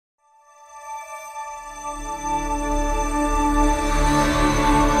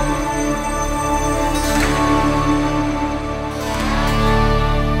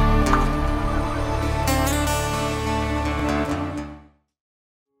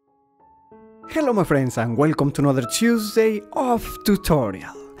Hello my friends and welcome to another Tuesday of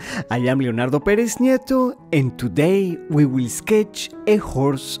tutorial. I am Leonardo Perez Nieto and today we will sketch a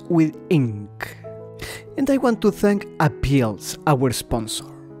horse with ink. And I want to thank Appeals, our sponsor.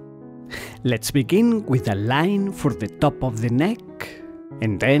 Let's begin with a line for the top of the neck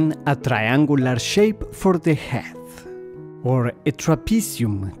and then a triangular shape for the head, or a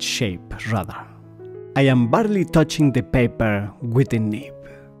trapezium shape rather. I am barely touching the paper with a nib,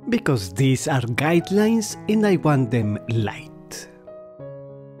 because these are guidelines and I want them light.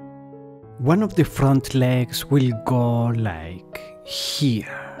 One of the front legs will go like here,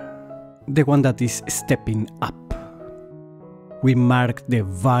 the one that is stepping up. We mark the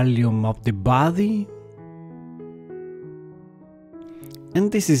volume of the body,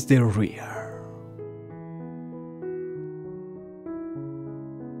 and this is the rear.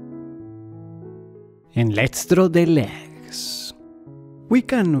 And let's draw the legs. We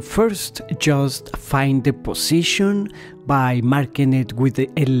can first just find the position by marking it with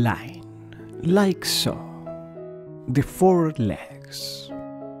a line, like so. The four legs.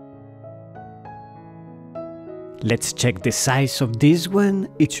 Let's check the size of this one.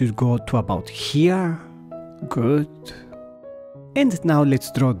 It should go to about here. Good. And now let's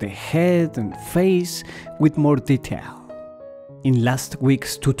draw the head and face with more detail. In last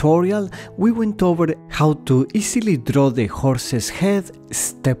week's tutorial, we went over how to easily draw the horse's head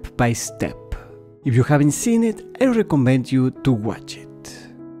step by step. If you haven't seen it, I recommend you to watch it.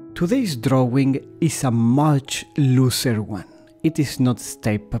 Today's drawing is a much looser one. It is not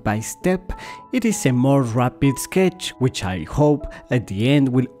step by step, it is a more rapid sketch, which I hope at the end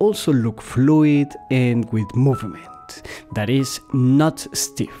will also look fluid and with movement, that is, not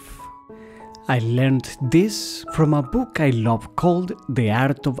stiff. I learned this from a book I love called The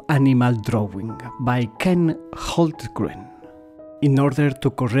Art of Animal Drawing by Ken Holtgren. In order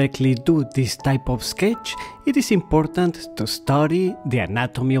to correctly do this type of sketch, it is important to study the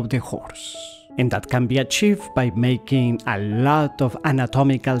anatomy of the horse. And that can be achieved by making a lot of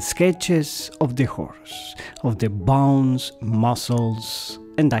anatomical sketches of the horse, of the bones, muscles,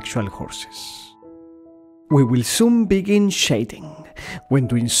 and actual horses. We will soon begin shading. When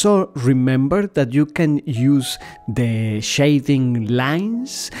doing so, remember that you can use the shading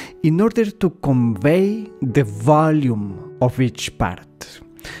lines in order to convey the volume of each part.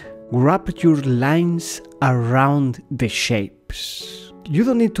 Wrap your lines around the shapes. You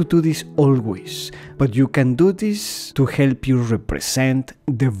don't need to do this always, but you can do this to help you represent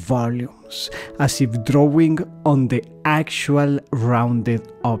the volumes, as if drawing on the actual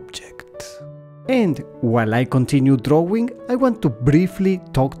rounded object. And while I continue drawing, I want to briefly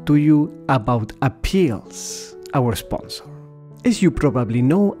talk to you about Appeals, our sponsor. As you probably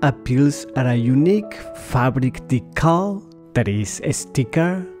know, Appeals are a unique fabric decal, that is a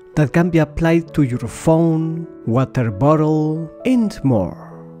sticker, that can be applied to your phone, water bottle, and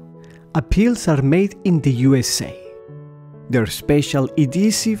more. Appeals are made in the USA. Their special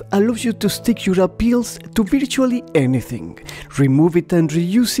adhesive allows you to stick your appeals to virtually anything, remove it and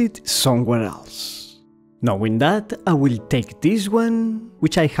reuse it somewhere else. Knowing that, I will take this one,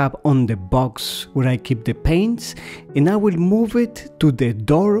 which I have on the box where I keep the paints, and I will move it to the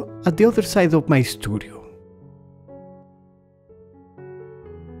door at the other side of my studio.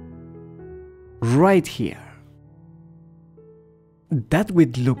 Right here. That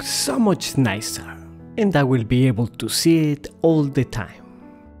would look so much nicer, and I will be able to see it all the time.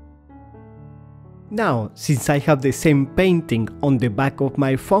 Now, since I have the same painting on the back of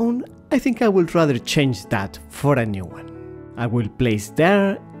my phone, I think I would rather change that for a new one. I will place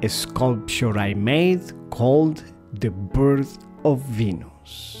there a sculpture I made called The Birth of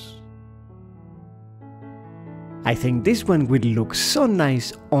Venus. I think this one will look so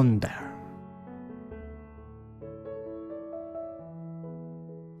nice on there.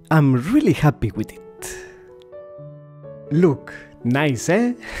 I'm really happy with it. Look, nice,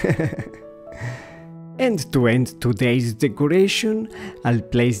 eh? And to end today's decoration, I'll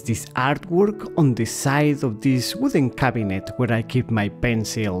place this artwork on the side of this wooden cabinet where I keep my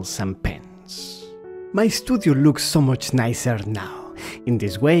pencils and pens. My studio looks so much nicer now. In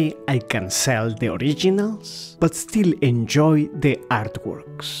this way, I can sell the originals, but still enjoy the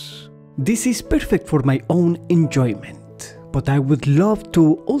artworks. This is perfect for my own enjoyment, but I would love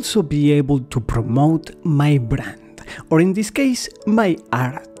to also be able to promote my brand, or in this case, my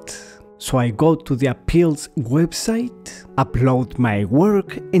art. So I go to the Appeals website, upload my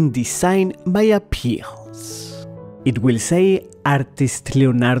work and design my appeals. It will say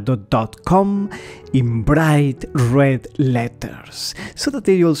artistleonardo.com in bright red letters, so that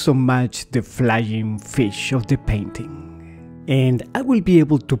they also match the flying fish of the painting. and I will be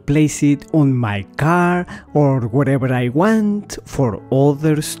able to place it on my car or wherever I want for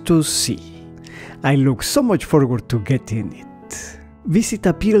others to see. I look so much forward to getting it. Visit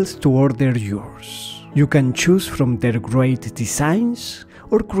Appeals to order yours. You can choose from their great designs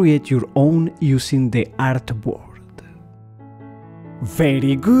or create your own using the artboard.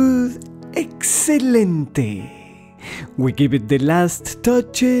 Very good, excelente. We give it the last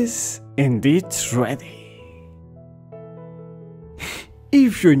touches and it's ready.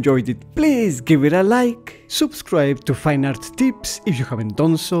 If you enjoyed it, please give it a like, subscribe to Fine Art Tips if you haven't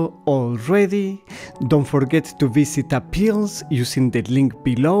done so already, don't forget to visit Appeals using the link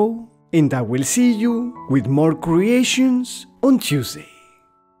below, and I will see you with more creations on Tuesday.